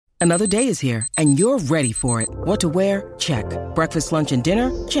Another day is here, and you're ready for it. What to wear? Check. Breakfast, lunch, and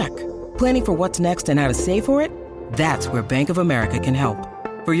dinner? Check. Planning for what's next and how to save for it? That's where Bank of America can help.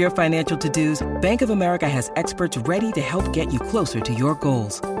 For your financial to-dos, Bank of America has experts ready to help get you closer to your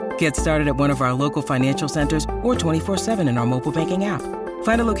goals. Get started at one of our local financial centers or 24/7 in our mobile banking app.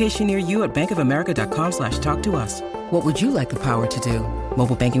 Find a location near you at bankofamerica.com/talktous. What would you like the power to do?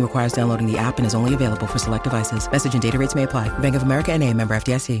 Mobile banking requires downloading the app and is only available for select devices. Message and data rates may apply. Bank of America N.A., member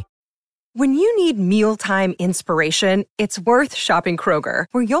FDIC. When you need mealtime inspiration, it's worth shopping Kroger,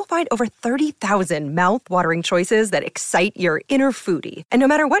 where you'll find over 30,000 mouth-watering choices that excite your inner foodie. And no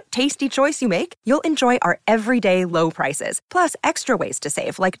matter what tasty choice you make, you'll enjoy our everyday low prices, plus extra ways to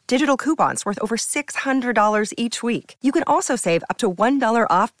save, like digital coupons worth over $600 each week. You can also save up to $1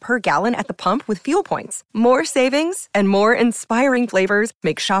 off per gallon at the pump with fuel points. More savings and more inspiring flavors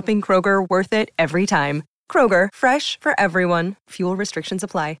make shopping Kroger worth it every time. Kroger, fresh for everyone. Fuel restrictions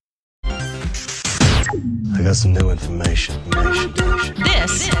apply. I got some new information.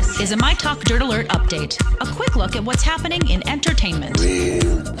 This is a My Talk Dirt Alert update. A quick look at what's happening in entertainment.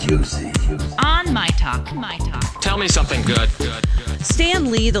 Real juicy. On My Talk. Tell me something good. Stan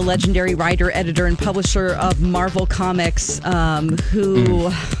Lee, the legendary writer, editor, and publisher of Marvel Comics,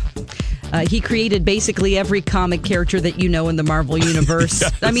 who... he created basically every comic character that you know in the Marvel universe.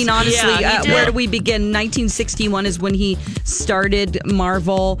 Yes. I mean, honestly, where do we begin? 1961 is when he started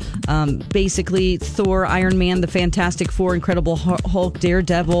Marvel. Basically, Thor, Iron Man, the Fantastic Four, Incredible Hulk,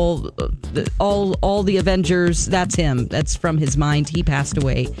 Daredevil, all the Avengers. That's him. That's from his mind. He passed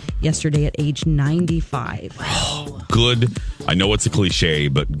away yesterday at age 95. Good. I know it's a cliche,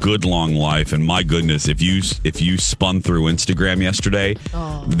 but good long life. And my goodness, if you spun through Instagram yesterday,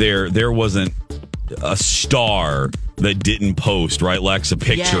 there wasn't a star that didn't post, right, Lex, a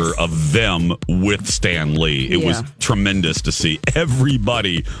picture of them with Stan Lee. It was tremendous to see.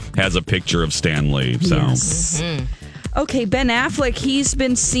 Everybody has a picture of Stan Lee. So. Yes. Okay, Ben Affleck, he's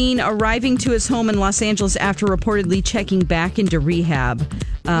been seen arriving to his home in Los Angeles after reportedly checking back into rehab.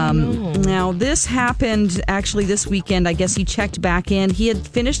 Now, this happened actually this weekend. I guess he checked back in. He had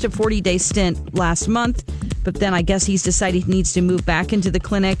finished a 40-day stint last month, but then I guess he's decided he needs to move back into the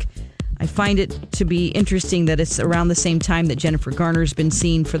clinic. I find it to be interesting that it's around the same time that Jennifer Garner's been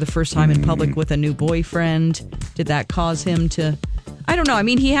seen for the first time in public with a new boyfriend. Did that cause him to... I don't know. I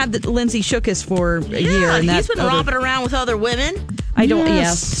mean, he had Lindsay Shookus for a year. And he's been romping around with other women. I don't...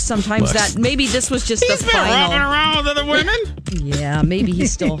 Yes. Sometimes that... Maybe this was just the final... He's been romping around with other women? Yeah, maybe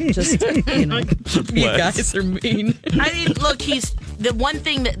he's still just, you guys are mean. I mean, look, the one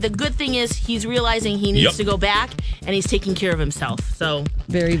thing the good thing is he's realizing he needs to go back and he's taking care of himself. So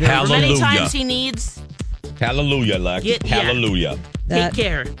very, very Hallelujah. Many times he needs. Hallelujah, Lex. Hallelujah. Take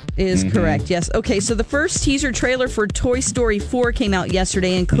care. Is correct, yes. Okay, so the first teaser trailer for Toy Story 4 came out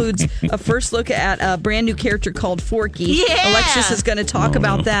yesterday. Includes a first look at a brand new character called Forky. Yeah! Alexis is going to talk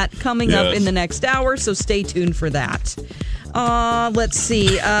about that coming up in the next hour, so stay tuned for that. Let's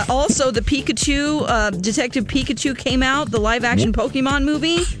see. Also, the Pikachu, Detective Pikachu came out, the live-action Pokemon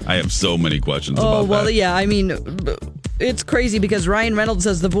movie. I have so many questions about that. Oh, well, yeah, I mean... It's crazy because Ryan Reynolds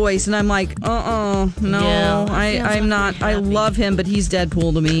does the voice, and I'm like, no, I'm not. I love him, but he's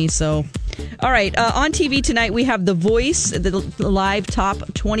Deadpool to me. So, all right, on TV tonight we have The Voice, the live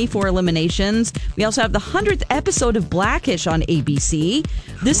top 24 eliminations. We also have the 100th episode of Blackish on ABC.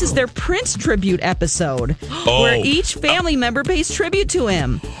 This is their Prince tribute episode, where each family member pays tribute to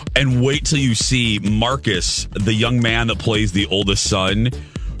him. And wait till you see Marcus, the young man that plays the oldest son.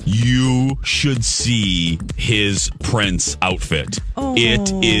 You should see his Prince outfit.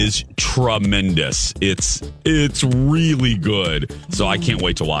 It is tremendous. It's really good. So I can't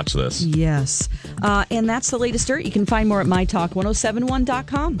wait to watch this. Yes. And that's the latest dirt. You can find more at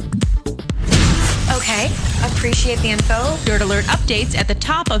mytalk1071.com. Okay, appreciate the info. Dirt Alert updates at the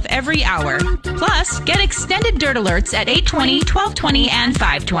top of every hour. Plus, get extended Dirt Alerts at 8:20, 12:20, and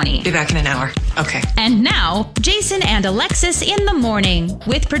 5:20. Be back in an hour. Okay. And now, Jason and Alexis in the morning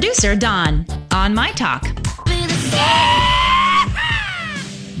with producer Don on My Talk.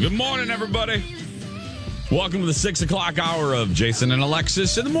 Good morning, everybody. Welcome to the 6 o'clock hour of Jason and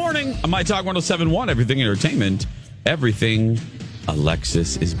Alexis in the morning on My Talk 107.1, everything entertainment, everything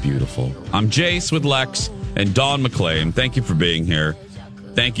Alexis is beautiful. I'm Jace with Lex and Dawn McClain. Thank you for being here.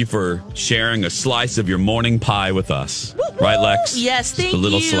 Thank you for sharing a slice of your morning pie with us. Woo-woo. Right, Lex? Yes, thank you. A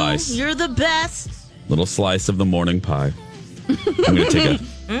little slice. You're the best. Little slice of the morning pie. I'm going to take a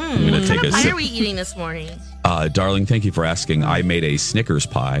What kind of pie sip. are we eating this morning? Darling, thank you for asking. I made a Snickers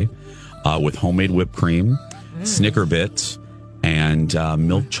pie with homemade whipped cream, Snicker bits, and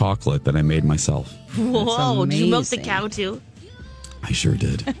milk chocolate that I made myself. Whoa, did you milk the cow too? I sure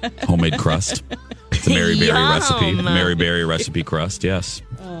did. Homemade crust. It's a Mary Berry recipe. Mary Berry recipe crust, yes.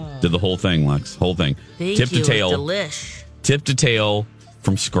 Did the whole thing, Lex. Whole thing. Thank Tip you. to tail. Delish. Tip to tail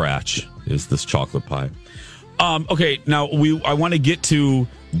from scratch is this chocolate pie. Okay, now I want to get to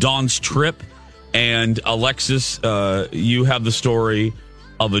Dawn's trip. And Alexis, you have the story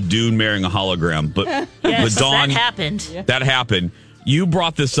of a dude marrying a hologram. But, yes, but Dawn, that happened. That happened. You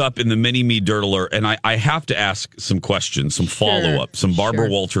brought this up in the Mini-Me Dirt Alert, and I have to ask some questions, some follow-up, some Barbara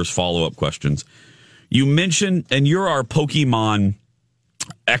Walters follow-up questions. You mentioned, and you're our Pokemon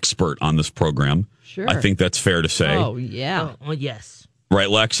expert on this program. Sure. I think that's fair to say. Oh, yeah. Oh, yes. Right,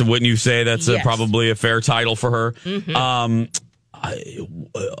 Lex? Wouldn't you say that's probably a fair title for her? Mm-hmm.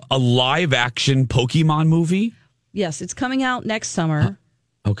 A live-action Pokemon movie? Yes, it's coming out next summer.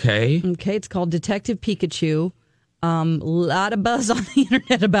 Okay. Okay, it's called Detective Pikachu. A lot of buzz on the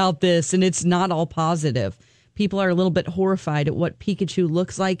internet about this, and it's not all positive. People are a little bit horrified at what Pikachu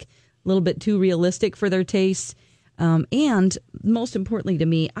looks like, a little bit too realistic for their taste. And most importantly to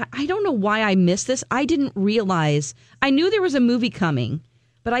me, I don't know why I missed this. I didn't realize. I knew there was a movie coming,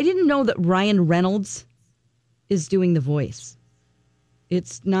 but I didn't know that Ryan Reynolds is doing the voice.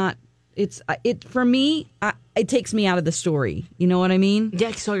 It's not. It for me. It takes me out of the story. You know what I mean?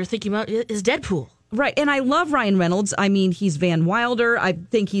 Yeah, so you're thinking about is Deadpool. Right, and I love Ryan Reynolds. I mean, he's Van Wilder. I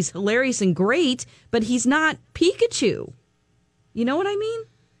think he's hilarious and great, but he's not Pikachu. You know what I mean?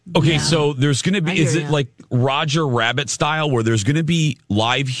 Okay, so there's going to be, is it like Roger Rabbit style where there's going to be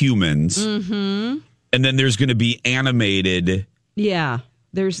live humans and then there's going to be animated? Yeah,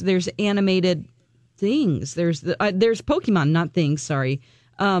 there's animated things. There's Pokemon, not things, sorry.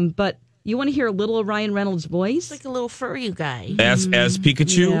 But you want to hear a little of Ryan Reynolds' voice? It's like a little furry guy. As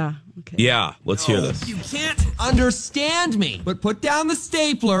Pikachu? Yeah. Okay. Yeah, let's hear this. You can't understand me, but put down the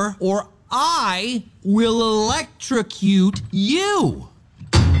stapler or I will electrocute you.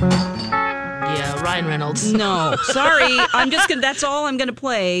 Yeah, Ryan Reynolds. No, sorry. That's all I'm gonna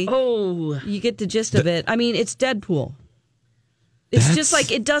play. Oh. You get the gist of it. I mean, it's Deadpool. It's just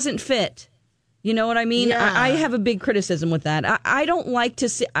like it doesn't fit. You know what I mean? Yeah. I have a big criticism with that. I don't like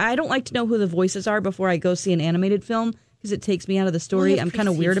to know who the voices are before I go see an animated film because it takes me out of the story. I'm kind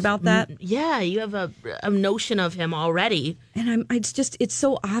of weird about that. Yeah, you have a notion of him already. And it's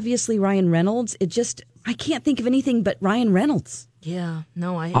so obviously Ryan Reynolds. I can't think of anything but Ryan Reynolds. Yeah,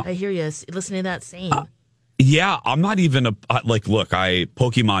 no, I hear you. Listen to that same. Yeah, I'm not even look,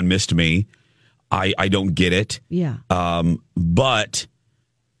 Pokemon missed me. I don't get it. Yeah. But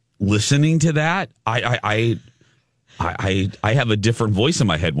listening to that, I have a different voice in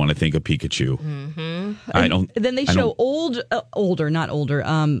my head when I think of Pikachu. Mm-hmm. Then they show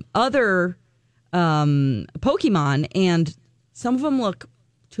other Pokemon, and some of them look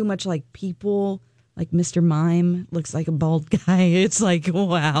too much like people. Like Mr. Mime looks like a bald guy. It's like,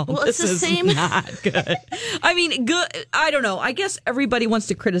 wow, well, this it's the is same. not good. I mean, good. I don't know. I guess everybody wants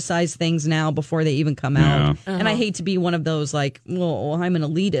to criticize things now before they even come out. And I hate to be one of those like, well, I'm an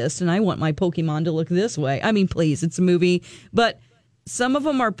elitist and I want my Pokemon to look this way. I mean, please, it's a movie. But some of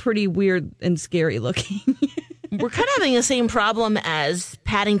them are pretty weird and scary looking. We're kind of having the same problem as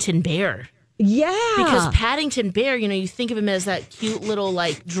Paddington Bear. Yeah. Because Paddington Bear, you think of him as that cute little,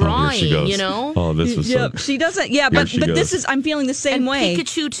 drawing, Oh, this is so... She doesn't... Yeah, but this is... I'm feeling the same way.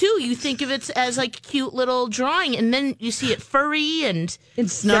 Pikachu, too. You think of it as, cute little drawing, and then you see it furry and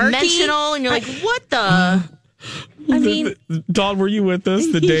snarky. Dimensional, and you're like, what the... I mean... Dawn, were you with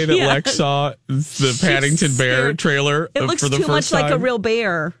us the day that Lex saw the Paddington Bear trailer it looks for the too first much time? like a real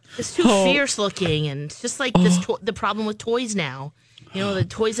bear. It's too fierce looking, and just like the problem with toys now. The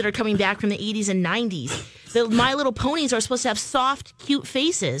toys that are coming back from the 80s and 90s. The My Little Ponies are supposed to have soft, cute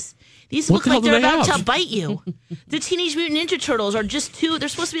faces. These look like they're about to bite you. The Teenage Mutant Ninja Turtles are just they're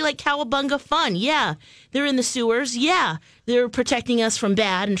supposed to be like cowabunga fun. Yeah, they're in the sewers. Yeah, they're protecting us from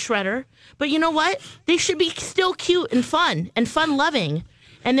bad and Shredder. But you know what? They should be still cute and fun-loving.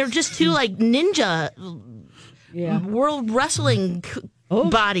 And they're just two ninja world wrestling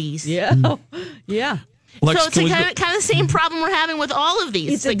bodies. Yeah. Yeah. Lex, so it's kind of the same problem we're having with all of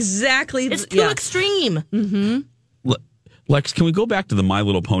these. It's exactly... It's too extreme. Mm-hmm. Lex, can we go back to the My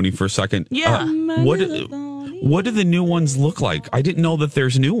Little Pony for a second? Yeah. What do the new ones look like? I didn't know that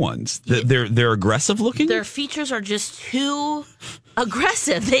there's new ones. They're aggressive looking? Their features are just too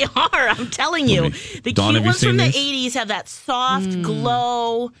aggressive. They are, I'm telling you. The Dawn, cute ones from the these? 80s have that soft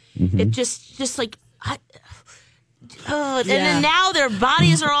glow. It just like... And then now their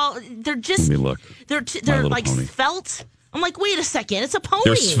bodies are all... They're just... Let me look. They're like Pony. felt I'm like, wait a second, it's a pony.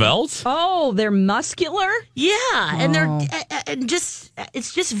 They're svelte? Oh, they're muscular? Yeah, and they're and just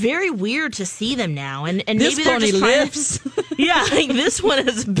it's just very weird to see them now. And this maybe they're pony just lives. Yeah, like this one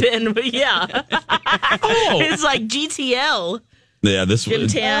has been, but yeah. Oh. It's like GTL. Yeah, this Jim one.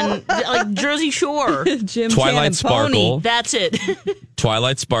 Tan, like Jersey Shore. Jim Twilight Tan and Sparkle. Pony. That's it.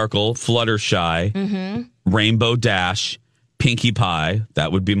 Twilight Sparkle, Fluttershy, Rainbow Dash, Pinkie Pie.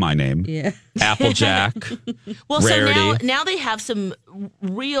 That would be my name. Yeah. Applejack. Well, Rarity. so now they have some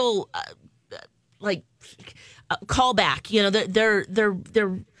real callback. You know,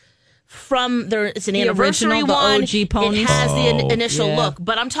 they're from their. It's an The anniversary original, the one. OG ponies? It has the initial Yeah. look,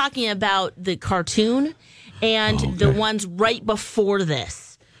 but I'm talking about the cartoon and the ones right before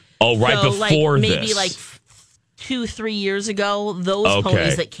this. Oh, right So, before like, maybe this. like 2-3 years ago, those Okay.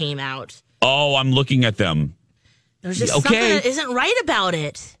 ponies that came out. Oh, I'm looking at them. There's just Okay. something that isn't right about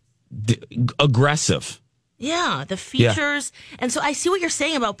it. Aggressive. Yeah, the features. And so I see what you're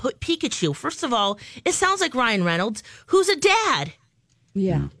saying about Pikachu. First of all, it sounds like Ryan Reynolds, who's a dad.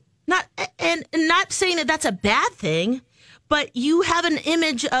 Yeah. Not saying that that's a bad thing, but you have an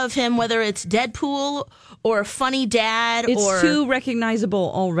image of him, whether it's Deadpool or a funny dad. It's too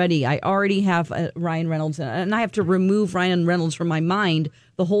recognizable already. I already have Ryan Reynolds, and I have to remove Ryan Reynolds from my mind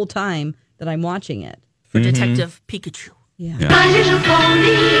the whole time that I'm watching it. For Detective Pikachu. Yeah. My little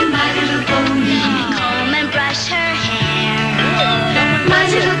pony, comb and brush her hair. My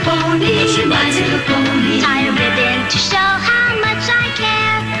little pony, tie a ribbon to show how much I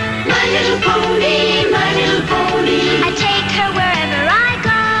care. My little pony, I take her wherever I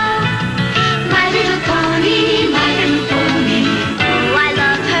go. My little pony, oh, I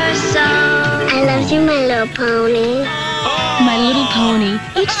love her so. I love you, my little pony. My Little Pony,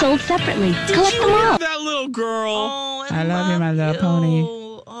 each sold separately. Collect them all. That little girl. Oh, I love you, my little pony.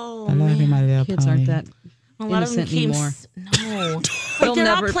 Oh, I love you, my little Kids pony. aren't that a lot of them innocent came. anymore. No, They'll like they're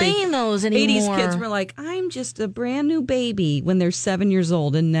not never playing think- those anymore. 80s kids were like, I'm just a brand new baby when they're 7 years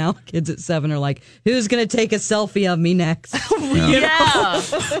old. And now kids at 7 are like, who's going to take a selfie of me next? Yeah.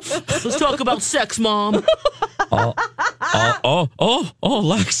 Let's talk about sex, Mom.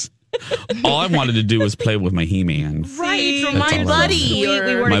 Lex. All I wanted to do was play with my He-Man. Right, or That's my all I buddy. we Or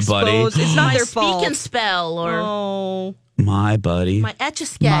weren't My buddy. exposed. It's not my their speak fault. and spell. Or Oh. My buddy. my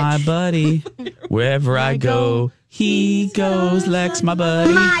Etch-a-Sketch. My buddy. Wherever I go, he goes. Lex, my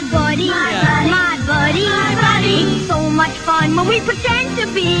buddy. My buddy, my buddy. So much fun when we pretend to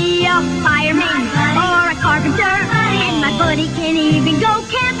be a fireman or a carpenter. And my buddy can even go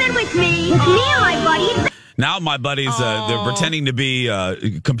camping with me. With me and my buddy. Now my buddies, they're pretending to be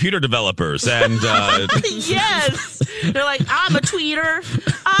computer developers. And Yes. They're like, I'm a tweeter.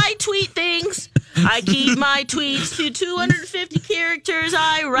 I tweet things. I keep my tweets to 250 characters.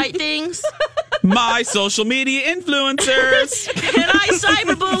 I write things. my social media influencers. And I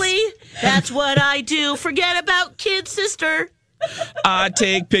cyberbully. That's what I do. Forget about kid sister. I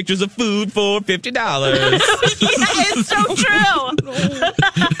take pictures of food for $50. Yeah, it's so true.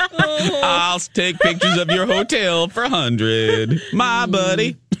 I'll take pictures of your hotel for $100. My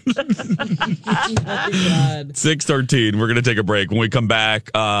buddy. 6:13. We're going to take a break. When we come back,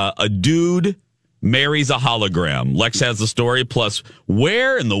 a dude marries a hologram. Lex has the story. Plus,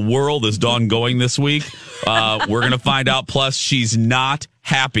 where in the world is Dawn going this week? We're going to find out. Plus, she's not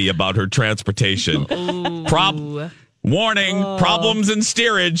happy about her transportation. Warning, problems in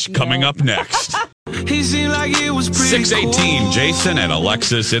steerage coming up next. He seemed like it was pretty 6:18, cool. Jason and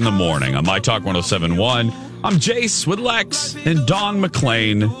Alexis in the morning on My Talk 107.1. I'm Jace with Lex and Dawn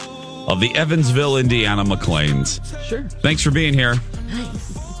McLean of the Evansville, Indiana McLeans. Sure. Thanks for being here.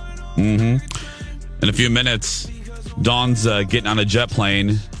 Nice. In a few minutes, Dawn's getting on a jet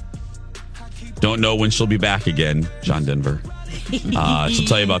plane. Don't know when she'll be back again, John Denver. She'll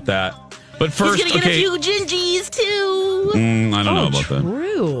tell you about that. But first, He's gonna get a few gingies too. I don't know about that.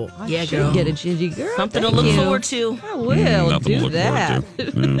 True. I Yeah, should girl. get a gingy girl. Something to Thank look you. forward to. I will Nothing to do look that.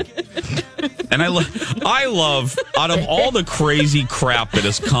 forward to. And I love out of all the crazy crap that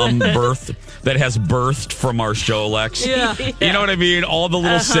has birthed from our show, Lex. Yeah. You know what I mean? All the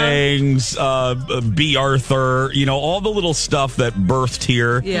little sayings, B. Arthur, all the little stuff that birthed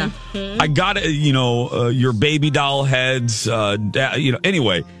here. Yeah. I got it, your baby doll heads,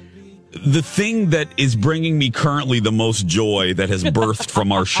 anyway. The thing that is bringing me currently the most joy that has birthed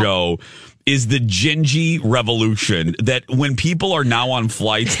from our show is the gingy revolution, that when people are now on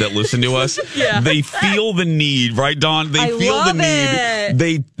flights that listen to us, they feel the need, right, Dawn? They feel the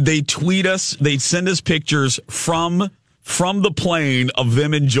need. They tweet us, they send us pictures from the plane of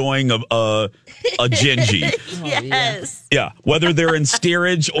them enjoying a gingy. Yes. Yeah, whether they're in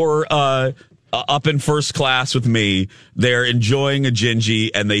steerage or up in first class with me. They're enjoying a Gingy,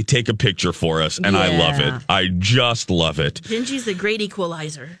 and they take a picture for us, and I love it. I just love it. Gingy's the great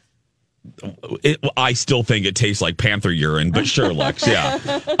equalizer. I still think it tastes like panther urine, but sure, Lex,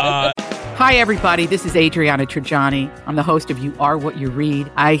 yeah. Hi, everybody. This is Adriana Trajani. I'm the host of You Are What You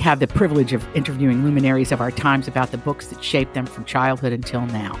Read. I have the privilege of interviewing luminaries of our times about the books that shaped them from childhood until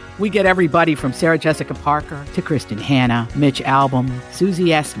now. We get everybody from Sarah Jessica Parker to Kristen Hanna, Mitch Albom, Susie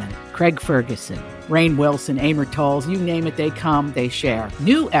Essman, Craig Ferguson, Rainn Wilson, Amor Tolls, you name it, they come, they share.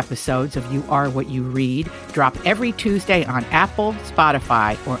 New episodes of You Are What You Read drop every Tuesday on Apple,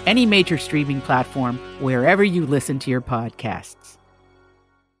 Spotify, or any major streaming platform wherever you listen to your podcasts.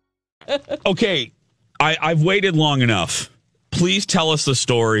 Okay, I've waited long enough. Please tell us the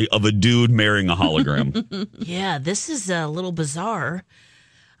story of a dude marrying a hologram. Yeah, this is a little bizarre.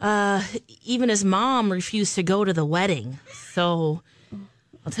 Even his mom refused to go to the wedding. So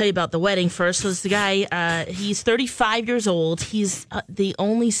I'll tell you about the wedding first. So this guy, he's 35 years old. He's the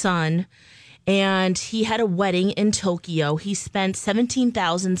only son. And he had a wedding in Tokyo. He spent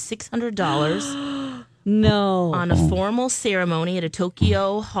 $17,600 on a formal ceremony at a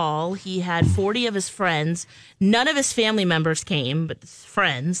Tokyo hall. He had 40 of his friends. None of his family members came, but his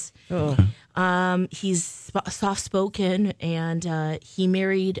friends. He's soft-spoken, and he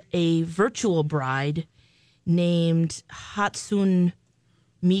married a virtual bride named Hatsune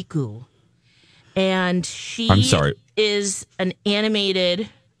Miku. And she is an animated...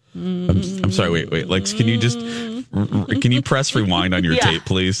 I'm sorry, wait. Lex, can you press rewind on your tape,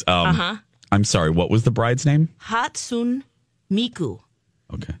 please? I'm sorry, what was the bride's name? Hatsune Miku.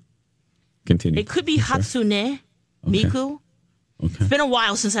 Okay. Continue. It could be Hatsune Miku. Okay. It's been a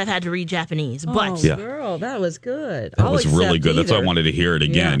while since I've had to read Japanese, but... girl, that was good. That was really good. That's why I wanted to hear it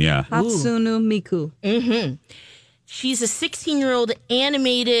again, yeah. Hatsune Miku. Mm-hmm. She's a 16-year-old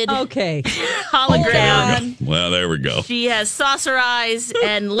animated hologram. Well, there we go. She has saucer eyes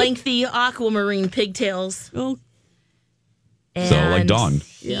and lengthy aquamarine pigtails. Oh. And so, like Dawn.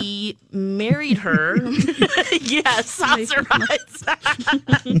 He married her. Saucer eyes.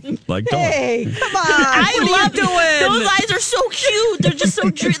 Like Dawn. Hey, come on. I love those eyes are so cute. They're just so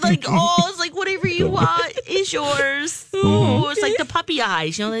like, it's like whatever you want is yours. Ooh, it's like the puppy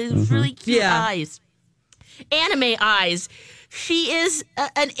eyes. You know, they're really cute eyes. Anime eyes. She is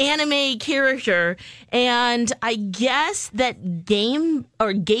an anime character, and I guess that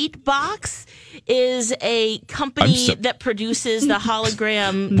Gatebox is a company that produces the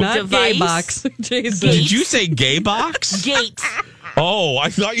hologram device. Not Gaybox, Jason. Did you say Gaybox? Gate. Oh, I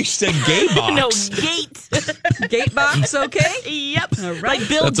thought you said Gaybox. No, Gate. Gatebox, okay? Yep. All right. Like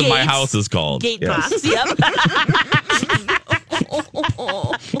Bill That's Gates. what my house is called. Gatebox. Yes. Yep.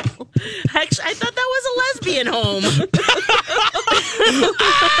 Actually, I thought that was a lesbian home.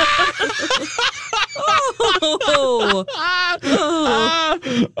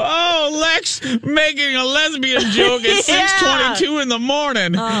 Lex making a lesbian joke at 6:22 in the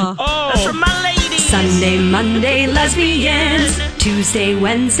morning. That's from my lady. Sunday, Monday, lesbians. Tuesday,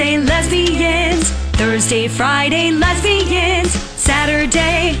 Wednesday, lesbians. Thursday, Friday, lesbians.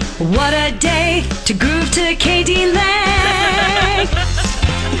 Saturday, what a day to groove to Katie Lang. I've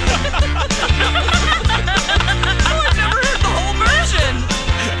never heard the whole version.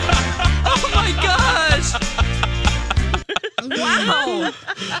 Oh my gosh. Wow.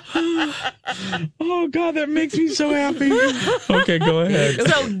 Oh, God, that makes me so happy. Okay, go ahead.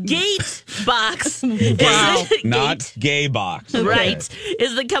 So, Gatebox. Wow. Not Gaybox. Okay. Right.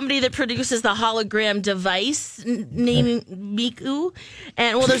 Is the company that produces the hologram device named Miku.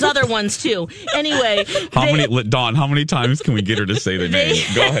 And, well, there's other ones, too. Anyway. Dawn, how many times can we get her to say the name?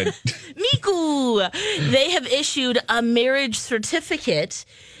 Go ahead. Miku. They have issued a marriage certificate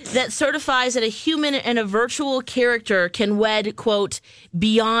that certifies that a human and a virtual character can wed, quote,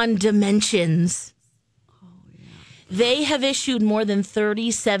 beyond dimensions. They have issued more than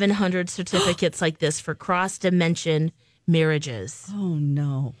 3,700 certificates like this for cross-dimension marriages. Oh,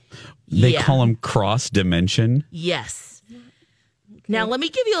 no. They call them cross-dimension? Yes. Now, let me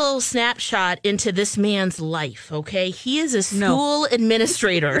give you a little snapshot into this man's life, okay? He is a school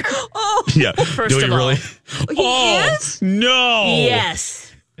administrator. Yeah. First of all. Really? He is? No. Yes.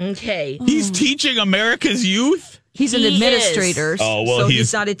 Okay. He's teaching America's youth? He's an administrator. So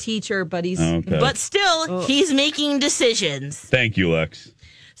he's not a teacher, but he's... Okay. But still, he's making decisions. Thank you, Lex.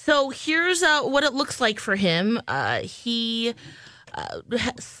 So here's what it looks like for him. He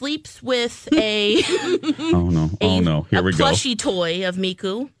sleeps with a... Oh, no. Here we go. A plushie toy of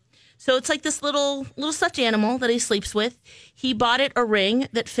Miku. So it's like this little stuffed animal that he sleeps with. He bought it a ring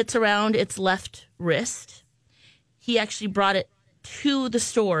that fits around its left wrist. He actually brought it to the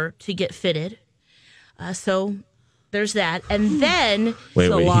store to get fitted. So there's that. And then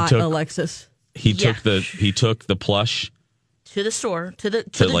Wait, a he lot, took Alexis. he Yeah. took the plush to the store, to the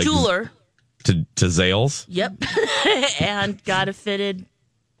like, jeweler. to Zales. Yep. And got it fitted.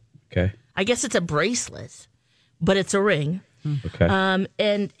 Okay. I guess it's a bracelet, but it's a ring. Okay.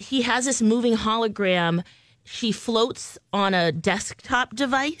 And he has this moving hologram. She floats on a desktop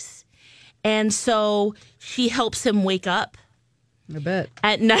device. And so she helps him wake up. I bet.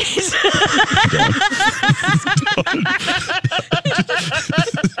 At night.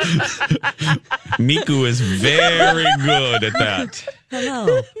 Miku is very good at that.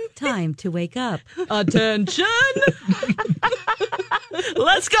 Hello. Time to wake up. Attention.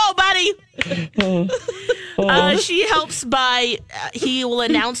 Let's go, buddy. She helps by, he will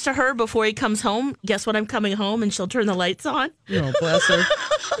announce to her before he comes home, guess what, I'm coming home, and she'll turn the lights on. Oh, bless her.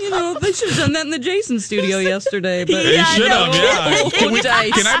 They should have done that in the Jason studio yesterday. But They should have, yeah.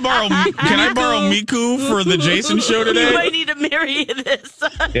 Can I borrow Miku for the Jason show today? You might need to marry this.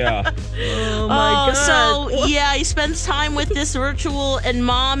 Yeah. Oh, my God. So, yeah, he spends time with this virtual, and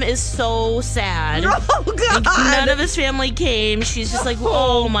Mom is so sad. Oh, God. None of his family came. She's just like,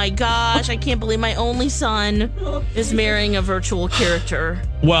 oh, my gosh, I can't believe my only son is marrying a virtual character.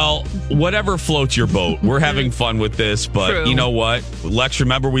 Well, whatever floats your boat. We're having fun with this, but True. you know what? Lex,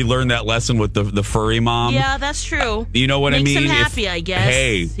 remember we learned that lesson with the furry mom? Yeah, that's true. You know what Makes I mean? him happy, I guess.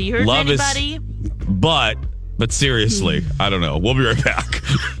 Hey, So you heard love anybody? But seriously, I don't know. We'll be right back.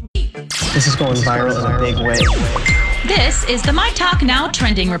 This is going viral in a big way. This is the My Talk Now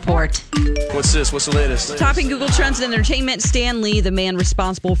trending report. What's this? What's the latest? Topping Google Trends and Entertainment, Stan Lee, the man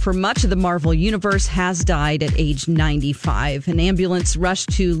responsible for much of the Marvel Universe, has died at age 95. An ambulance rushed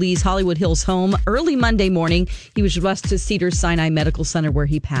to Lee's Hollywood Hills home early Monday morning. He was rushed to Cedars-Sinai Medical Center where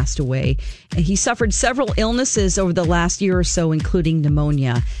he passed away. He suffered several illnesses over the last year or so, including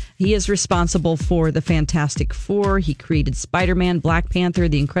pneumonia. He is responsible for the Fantastic Four. He created Spider-Man, Black Panther,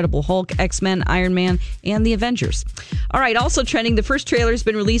 The Incredible Hulk, X-Men, Iron Man, and the Avengers. All right, also trending, the first trailer has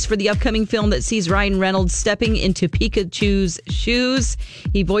been released for the upcoming film that sees Ryan Reynolds stepping into Pikachu's shoes.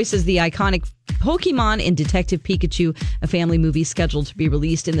 He voices the iconic Pokemon in Detective Pikachu, a family movie scheduled to be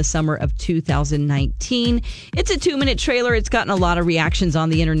released in the summer of 2019. It's a 2-minute trailer. It's gotten a lot of reactions on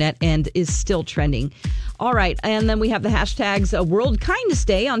the internet and is still trending. All right, and then we have the hashtags World Kindness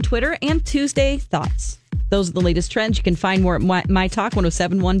Day on Twitter and Tuesday Thoughts. Those are the latest trends. You can find more at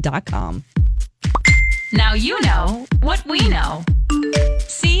mytalk1071.com. Now you know what we know.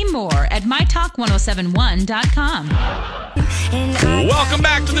 See more at mytalk1071.com. Welcome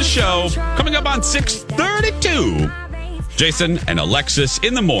back to the show. Coming up on 6:32. Jason and Alexis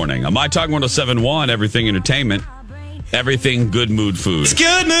in the morning on My Talk 1071, everything entertainment, everything good mood food. It's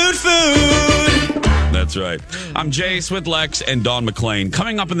good mood food. That's right. I'm Jace with Lex and Dawn McClain.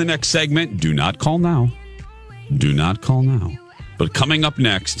 Coming up in the next segment, do not call now. Do not call now. But coming up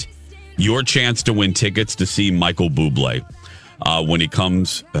next, your chance to win tickets to see Michael Bublé when he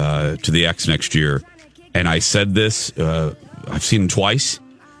comes to the X next year. And I said this, I've seen him twice,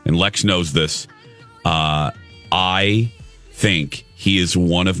 and Lex knows this. I think he is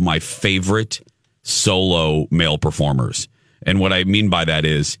one of my favorite solo male performers. And what I mean by that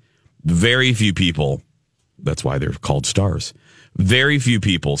is very few people, that's why they're called stars, very few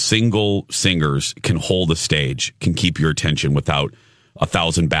people, single singers, can hold a stage, can keep your attention without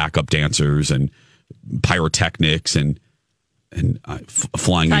 1,000 backup dancers and pyrotechnics and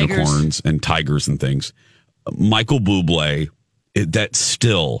flying Tigers. unicorns and tigers and things. Michael Bublé, that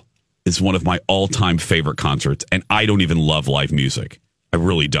still is one of my all-time favorite concerts, and I don't even love live music. I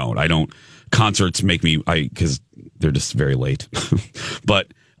really don't. Concerts make me, because they're just very late. But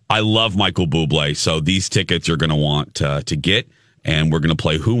I love Michael Bublé, so these tickets you're going to want to get, and we're going to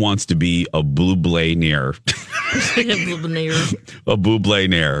play Who Wants to Be a Bublé-naire. A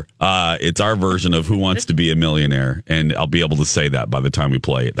Bublé-naire. It's our version of Who Wants to Be a Millionaire, and I'll be able to say that by the time we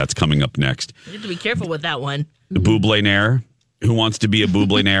play it. That's coming up next. You have to be careful with that one. Bublé-naire. Who Wants to Be a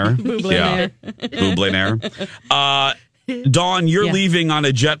Bublé-naire? Bublé-naire. Yeah. Bublé-naire. Dawn, you're leaving on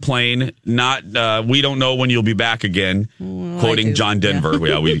a jet plane. Not, we don't know when you'll be back again. Quoting John Denver.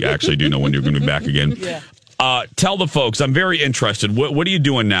 Yeah, we actually do know when you're going to be back again. Yeah. Tell the folks, I'm very interested. What are you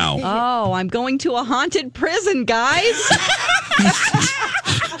doing now? Oh, I'm going to a haunted prison, guys.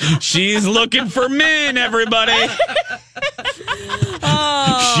 She's looking for men, everybody.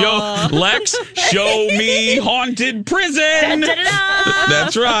 Lex, show me haunted prison.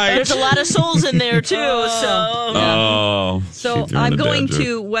 That's right. There's a lot of souls in there, too. So I'm going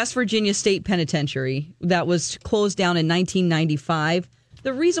to West Virginia State Penitentiary that was closed down in 1995.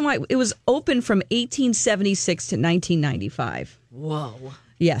 The reason why it was open from 1876 to 1995. Whoa.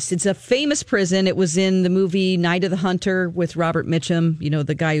 Yes, it's a famous prison. It was in the movie Night of the Hunter with Robert Mitchum, you know,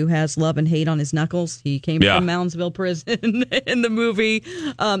 the guy who has love and hate on his knuckles. He came from Moundsville Prison in the movie.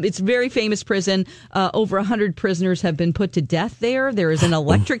 It's a very famous prison. Over 100 prisoners have been put to death there. There is an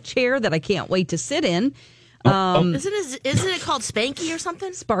electric chair that I can't wait to sit in. Isn't it called Spanky or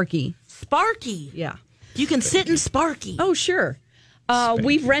something? Sparky. Sparky. Yeah. You can sit in Sparky. Oh, sure.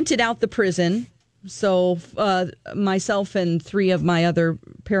 We've rented out the prison. So myself and 3 of my other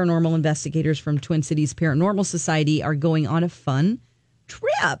paranormal investigators from Twin Cities Paranormal Society are going on a fun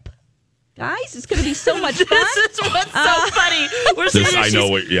trip. Guys, it's going to be so much fun. This is what's so funny. We're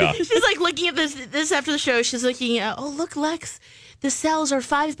sitting there, she's like looking at this after the show. She's looking at, oh, look, Lex, the cells are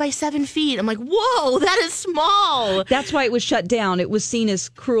 5 by 7 feet. I'm like, whoa, that is small. That's why it was shut down. It was seen as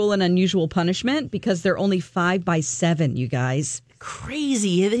cruel and unusual punishment because they're only 5 by 7, you guys.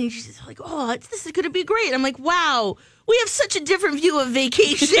 Crazy. And then she's like, oh, this is going to be great. I'm like, wow, we have such a different view of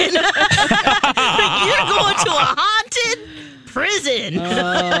vacation. You're going to a haunted prison.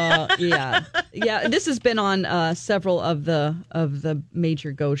 Yeah. This has been on several of the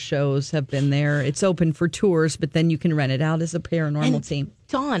major ghost shows have been there. It's open for tours, but then you can rent it out as a paranormal team.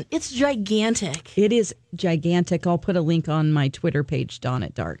 Dawn, it's gigantic. It is gigantic. I'll put a link on my Twitter page, Dawn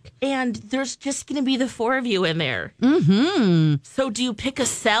at Dark. And there's just going to be the 4 of you in there. Mm-hmm. So do you pick a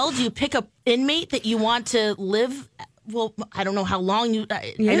cell? Do you pick a inmate that you want to live? Well, I don't know how long you.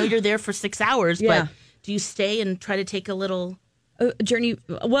 I know you're there for 6 hours, but do you stay and try to take a little journey?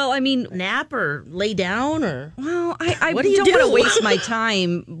 Well, I mean, nap or lay down or. Well, I what do you don't do? want to waste my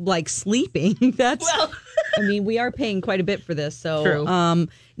time like sleeping. That's. Well, I mean, we are paying quite a bit for this, so. True.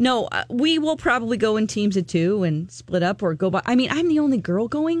 No, we will probably go in teams of 2 and split up or go by. I mean, I'm the only girl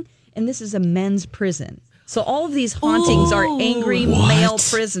going, and this is a men's prison. So all of these hauntings are angry male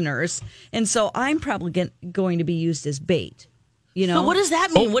prisoners, and so I'm probably going to be used as bait. You know. So what does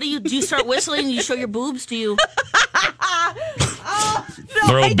that mean? What do you start whistling? You show your boobs? Do you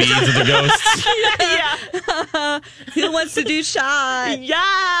throw beads at the ghosts? Yeah. Who wants to do shot?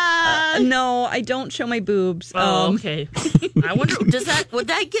 Yeah. No, I don't show my boobs. Oh, okay. I wonder, would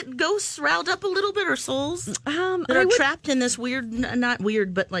that get ghosts riled up a little bit or souls that are trapped in this weird, not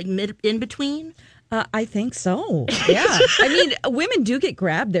weird, but like in between? I think so. Yeah. I mean, women do get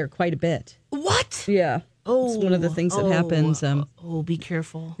grabbed there quite a bit. What? Yeah. Oh, it's one of the things that happens. Be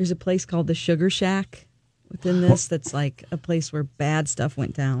careful. There's a place called the Sugar Shack within this that's like a place where bad stuff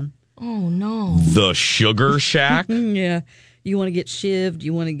went down. Oh, no. The Sugar Shack? Yeah. You want to get shivved,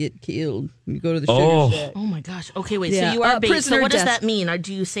 you want to get killed. You go to the Sugar Shack. Oh, my gosh. Okay, wait. Yeah. So you are bait. So what does that mean?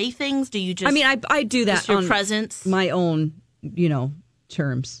 Do you say things? Do you just... I mean, I do that your on presence? My own,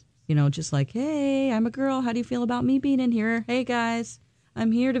 terms. Just like, hey, I'm a girl. How do you feel about me being in here? Hey, guys,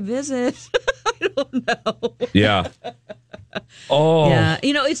 I'm here to visit. I don't know. Yeah. Oh. Yeah.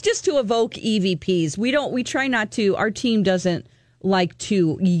 It's just to evoke EVPs. We try not to. Our team doesn't like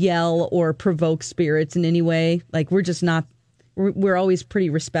to yell or provoke spirits in any way. Like, we're just not, we're always pretty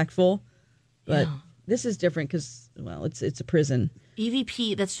respectful. But this is different because, well, it's a prison.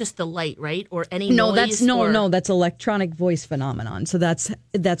 EVP, that's just the light, right? Or any noise? That's that's electronic voice phenomenon. So that's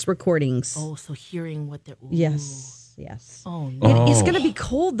recordings. Oh, so hearing what they're... Ooh. Yes. Oh, no. It's going to be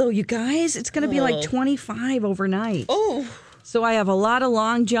cold, though, you guys. It's going to be like 25 overnight. Oh. So I have a lot of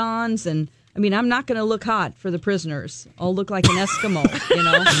long johns, and, I mean, I'm not going to look hot for the prisoners. I'll look like an Eskimo,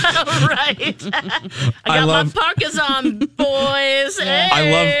 Right. I got my parkas on, boys.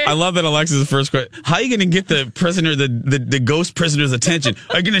 Hey. I love that Alexa's first question. How are you going to get the prisoner, the ghost prisoner's attention?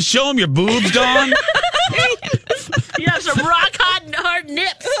 Are you going to show him your boobs, Dawn? You have some rock hard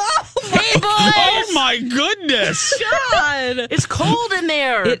nips. Hey, boys. Oh, my goodness. God. It's cold in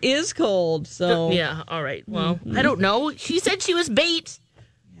there. It is cold, so. Yeah, all right. Well, I don't know. She said she was bait.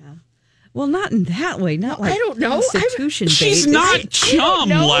 Well, not in that way. Not like I don't know. Prostitution bait. She's not chum,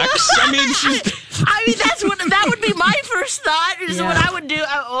 Lex. I mean, that would be my first thought. Is what I would do.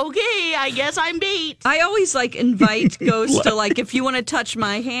 Okay, I guess I'm bait. I always invite ghosts to if you want to touch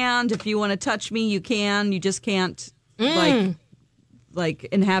my hand, if you want to touch me, you can. You just can't inhabit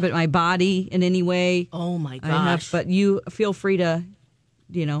my body in any way. Oh my gosh! But you feel free to,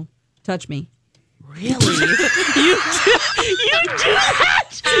 touch me. Really? You do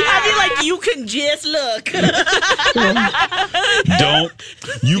that? I mean, you can just look. Don't.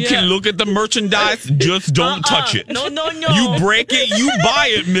 You can look at the merchandise, just don't touch it. No. You break it, you buy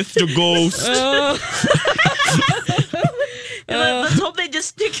it, Mr. Ghost. Let's hope they just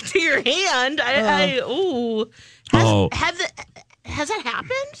stick to your hand. Has that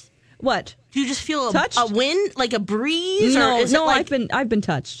happened? What? Do you just feel Touched? a wind, like a breeze? No, or is no, it like... I've been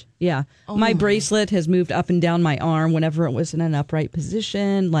touched. Yeah, Oh. my bracelet has moved up and down my arm whenever it was in an upright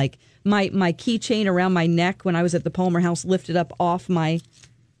position. Like my keychain around my neck when I was at the Palmer House lifted up off my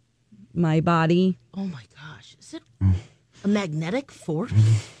body. Oh my gosh, is it a magnetic force?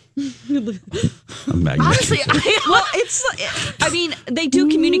 Honestly, I mean, they do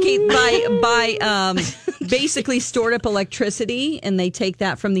communicate by basically stored up electricity, and they take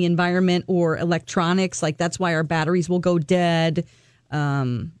that from the environment or electronics. Like that's why our batteries will go dead.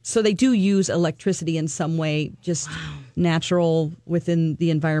 So they do use electricity in some way, just natural within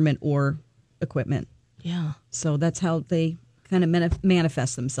the environment or equipment. Yeah. So that's how they kind of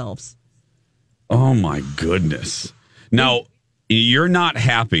manifest themselves. Oh my goodness! Now. You're not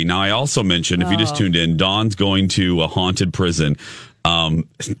happy. Now, I also mentioned, if you just tuned in, Dawn's going to a haunted prison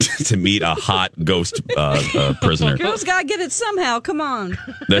to meet a hot ghost prisoner. Girls got to get it somehow. Come on.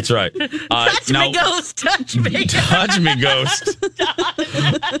 That's right. Touch me, ghost. Touch me. Touch me, ghost.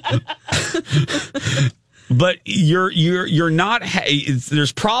 But you're not.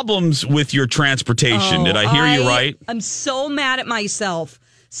 There's problems with your transportation. Did I hear you right? I'm so mad at myself.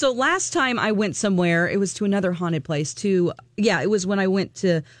 So last time I went somewhere, it was to another haunted place. It was when I went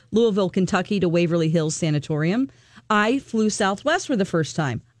to Louisville, Kentucky, to Waverly Hills Sanatorium. I flew Southwest for the first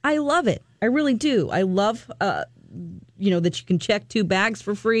time. I love it. I really do. I love, that you can check 2 bags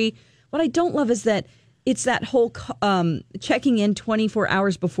for free. What I don't love is that it's that whole checking in 24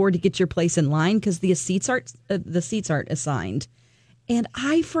 hours before to get your place in line because the seats aren't assigned. And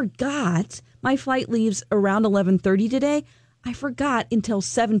I forgot my flight leaves around 11:30 today. I forgot until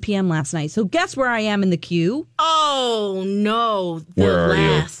 7 p.m. last night. So guess where I am in the queue? Oh, no. Where are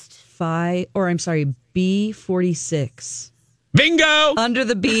you? B46. Bingo! Under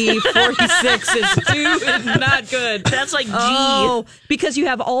the B46 is not good. That's like G. Oh, because you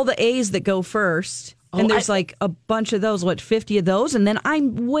have all the A's that go first. And there's like a bunch of those, 50 of those? And then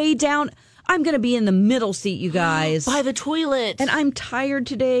I'm way down. I'm going to be in the middle seat, you guys. By the toilet. And I'm tired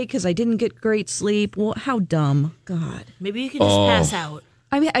today because I didn't get great sleep. Well, how dumb. God. Maybe you can just pass out.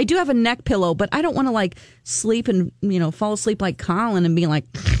 I mean, I do have a neck pillow, but I don't want to sleep and, fall asleep like Colin and be like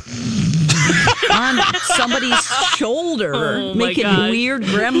on somebody's shoulder making weird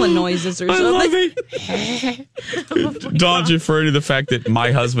gremlin noises or something. I love it. Dawn's referring to the fact that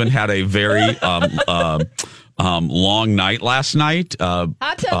my husband had a very long night last night. Hot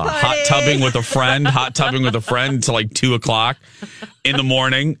tubbing with a friend till 2 o'clock in the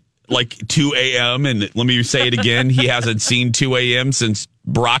morning, 2 a.m. And let me say it again. He hasn't seen 2 a.m. since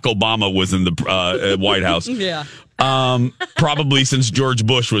Barack Obama was in the White House. Yeah. Probably since George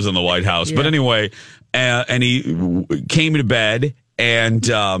Bush was in the White House. Yeah. But anyway, and he came to bed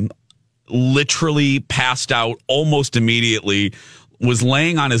and literally passed out almost immediately, was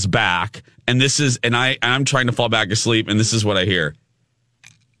laying on his back. And I'm trying to fall back asleep, and this is what I hear.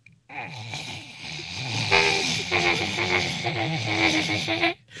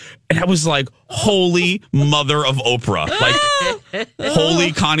 And I was like, holy mother of Oprah.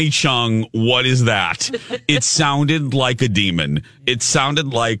 Holy Connie Chung, what is that? It sounded like a demon. It sounded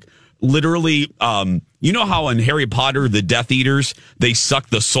like literally, you know how in Harry Potter, the Death Eaters, they suck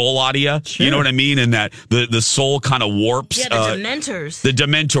the soul out of you? Sure. You know what I mean? And that the soul kind of warps. Yeah, the Dementors. The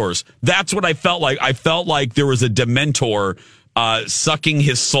Dementors. That's what I felt like. I felt like there was a Dementor sucking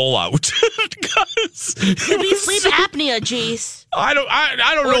his soul out. Could be sleep apnea, Jace. I don't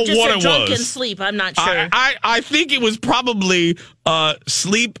know what it was. Or just a drunken sleep. I'm not sure. I think it was probably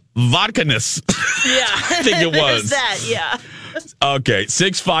sleep vodka-ness. Yeah. I think it was. That, yeah. Okay,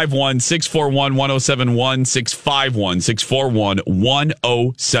 651-641-1071,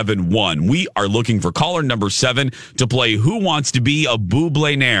 651-641-1071. We are looking for caller number 7 to play Who Wants to Be a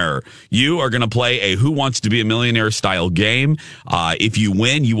Booblenaire. You are going to play a Who Wants to Be a Millionaire style game. If you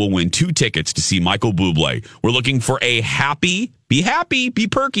win, you will win 2 tickets to see Michael Bublé. We're looking for a be happy, be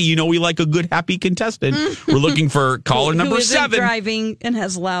perky. You know we like a good, happy contestant. We're looking for caller number 7. Who isn't driving and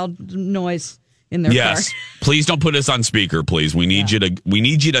has loud noise in their car. Please don't put us on speaker, please. We need you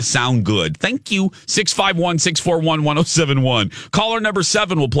to sound good. Thank you. 651-641-1071. Caller number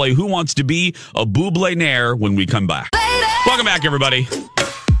 7 will play Who Wants to Be a Booblenaire when we come back. Welcome back, everybody.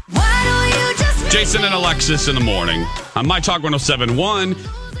 Jason and Alexis in the morning on My Talk 1071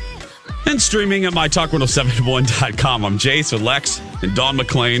 and streaming at MyTalk1071.com. I'm Jace with Lex and Dawn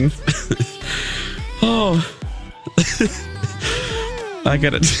McClain. I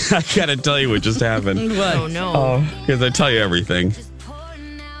gotta tell you what just happened. What? Oh no! Because I tell you everything,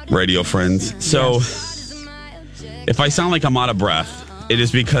 radio friends. So, if I sound like I'm out of breath, it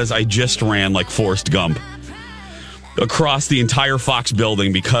is because I just ran like Forrest Gump. across the entire Fox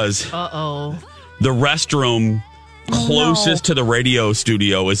building because Uh-oh. the restroom closest to the radio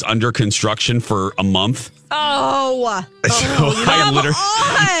studio is under construction for a month. Oh, I'm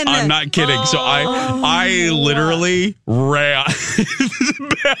not kidding. So I literally ran to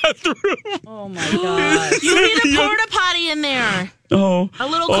the bathroom. Oh my God. You need a porta potty in there. Oh, a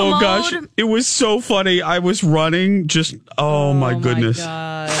little commode. Gosh, it was so funny. I was running, just my goodness.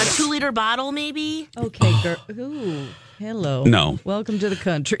 A 2-liter bottle, maybe. Okay, girl. Ooh, hello. No. Welcome to the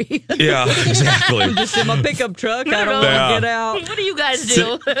country. Yeah, exactly. I'm just in my pickup truck. I don't want to get out. What do you guys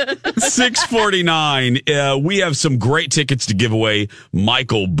do? 6:49. We have some great tickets to give away.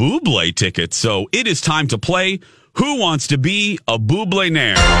 Michael Bublé tickets. So it is time to play Who Wants to Be a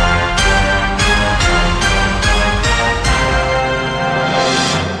Bublé-naire?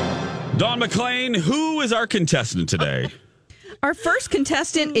 Dawn McClain, who is our contestant today? Our first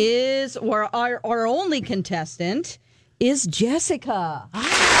contestant is, or our only contestant is Jessica.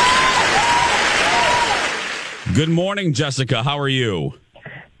 Good morning, Jessica. How are you?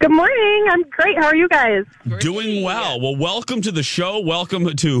 Good morning. I'm great. How are you guys? Doing well. Well, welcome to the show.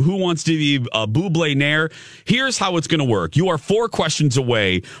 Welcome to Who Wants to Be a Bublé-naire. Here's how it's going to work. You are 4 questions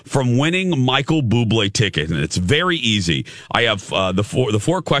away from winning Michael Bublé ticket, and it's very easy. I have the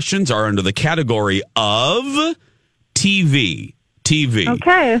four questions are under the category of TV.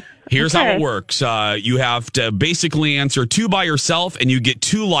 Okay. Here's how it works. You have to basically answer 2 by yourself, and you get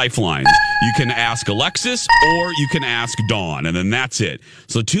 2 lifelines. You can ask Alexis or you can ask Dawn, and then that's it.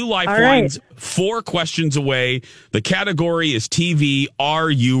 So 2 lifelines, 4 questions away. The category is TV. Are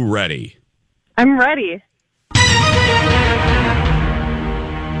you ready? I'm ready.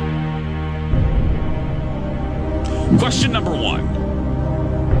 Question number 1.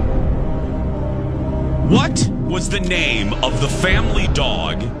 What was the name of the family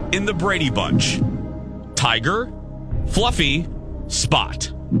dog in the Brady Bunch? Tiger, Fluffy, Spot.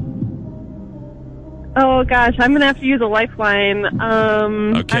 Oh, gosh. I'm going to have to use a lifeline.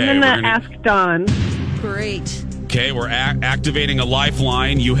 I'm going to ask Dawn. Great. Okay, we're activating a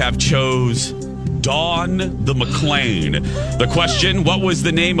lifeline. You have chose Dawn the McClain. The question, what was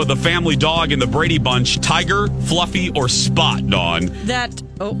the name of the family dog in the Brady Bunch? Tiger, Fluffy, or Spot, Dawn? That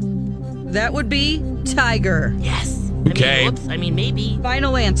would be Tiger. Yes. Okay. I mean, maybe.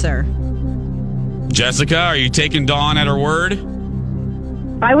 Final answer. Jessica, are you taking Dawn at her word?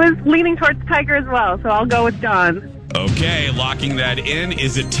 I was leaning towards Tiger as well, so I'll go with Dawn. Okay, locking that in.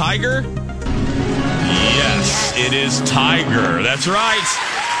 Is it Tiger? Yes, it is Tiger. That's right.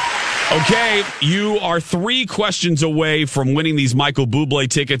 Okay, you are 3 questions away from winning these Michael Bublé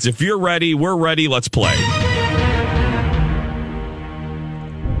tickets. If you're ready, we're ready. Let's play.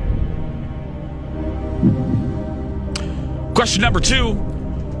 Question number 2.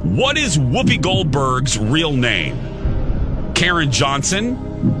 What is Whoopi Goldberg's real name? Karen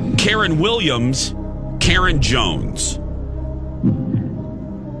Johnson, Karen Williams, Karen Jones.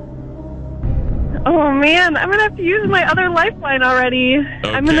 Oh, man. I'm going to have to use my other lifeline already.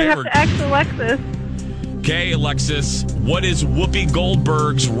 I'm going to have to ask Alexis. Okay, Alexis. What is Whoopi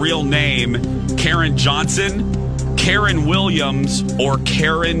Goldberg's real name? Karen Johnson, Karen Williams, or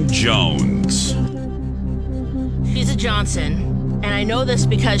Karen Jones? She's a Johnson. And I know this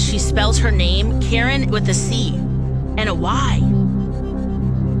because she spells her name Karen with a C and a Y.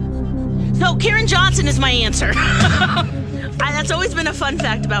 So Karen Johnson is my answer. That's always been a fun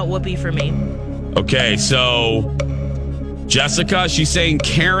fact about Whoopi for me. Okay, so Jessica, she's saying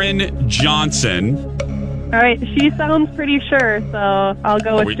Karen Johnson. All right, she sounds pretty sure, so I'll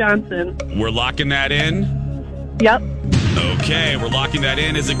go with Johnson. We're locking that in? Yep. Okay, we're locking that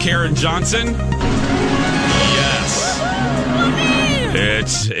in. Is it Karen Johnson?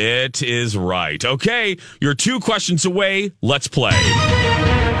 Yes. It is right. Okay, you're 2 questions away. Let's play.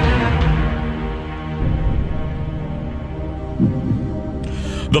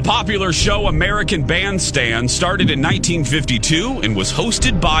 The popular show American Bandstand started in 1952 and was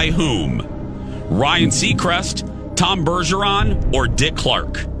hosted by whom? Ryan Seacrest, Tom Bergeron, or Dick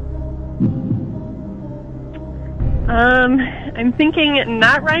Clark? I'm thinking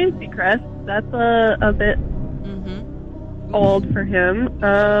not Ryan Seacrest. That's a bit old for him.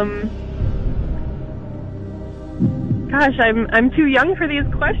 Gosh, I'm too young for these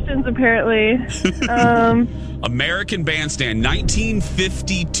questions, apparently. American Bandstand,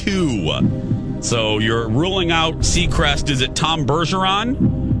 1952. So you're ruling out Seacrest. Is it Tom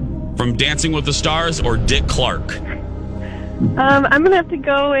Bergeron from Dancing with the Stars or Dick Clark? I'm going to have to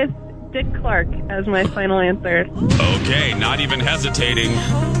go with Dick Clark as my final answer. Okay, not even hesitating.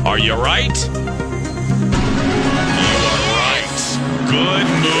 Are you right? You are right. Good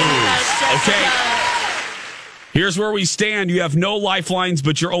move. Okay. Here's where we stand. You have no lifelines,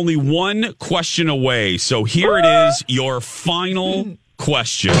 but you're only one question away. So here it is, your final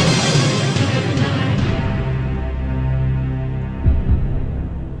question.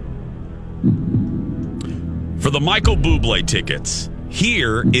 For the Michael Bublé tickets,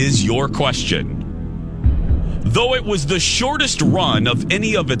 here is your question. Though it was the shortest run of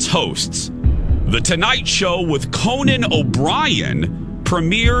any of its hosts, The Tonight Show with Conan O'Brien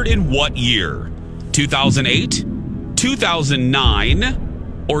premiered in what year? 2008,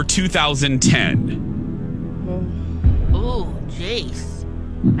 2009, or 2010? Oh, jeez.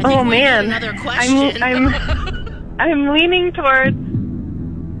 Oh man, another question. I'm leaning towards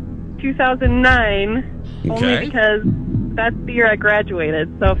 2009, only because that's the year I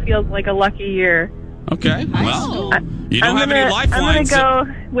graduated, so it feels like a lucky year. Okay, well, you don't have any lifelines. I'm going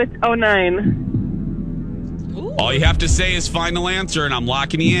to go with 09. All you have to say is final answer, and I'm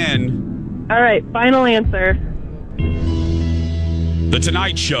locking you in. All right, final answer. The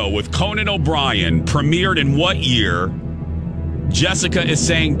Tonight Show with Conan O'Brien premiered in what year? Jessica is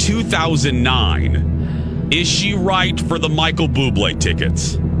saying 2009. Is she right for the Michael Bublé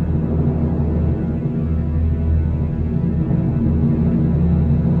tickets? You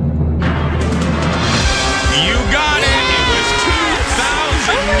got it. It was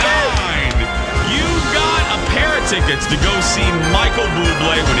 2009. You got a pair of tickets to go see Michael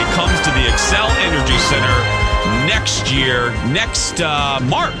Bublé when he comes to the Xcel Energy Center next year,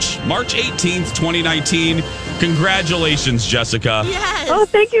 March 18th, 2019. Congratulations, Jessica. Yes. Oh,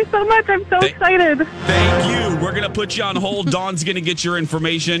 thank you so much. I'm so excited. Thank you. We're going to put you on hold. Dawn's going to get your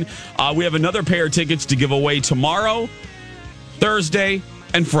information. We have another pair of tickets to give away tomorrow, Thursday,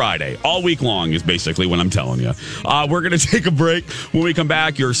 and Friday. All week long is basically what I'm telling you. We're going to take a break. When we come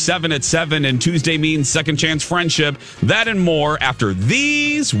back, your 7 at 7 and Tuesday means second chance friendship. That and more after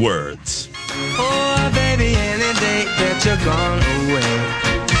these words. Oh, baby, any day that you're gone away,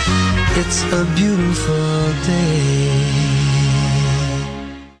 it's a beautiful day.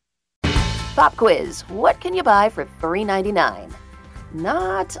 Pop quiz. What can you buy for $3.99?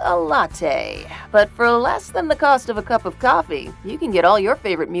 Not a latte, but for less than the cost of a cup of coffee, you can get all your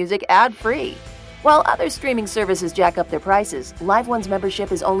favorite music ad-free. While other streaming services jack up their prices, Live One's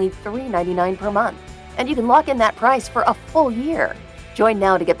membership is only $3.99 per month, and you can lock in that price for a full year. Join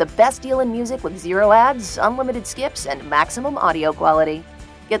now to get the best deal in music with 0 ads, unlimited skips, and maximum audio quality.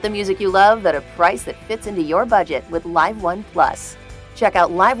 Get the music you love at a price that fits into your budget with Live One Plus. Check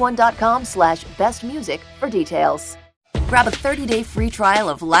out liveone.com/bestmusic for details. Grab a 30-day free trial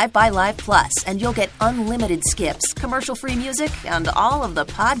of Live by Live Plus, and you'll get unlimited skips, commercial-free music, and all of the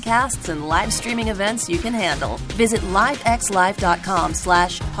podcasts and live streaming events you can handle. Visit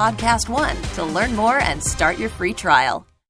livexlive.com/podcast1 to learn more and start your free trial.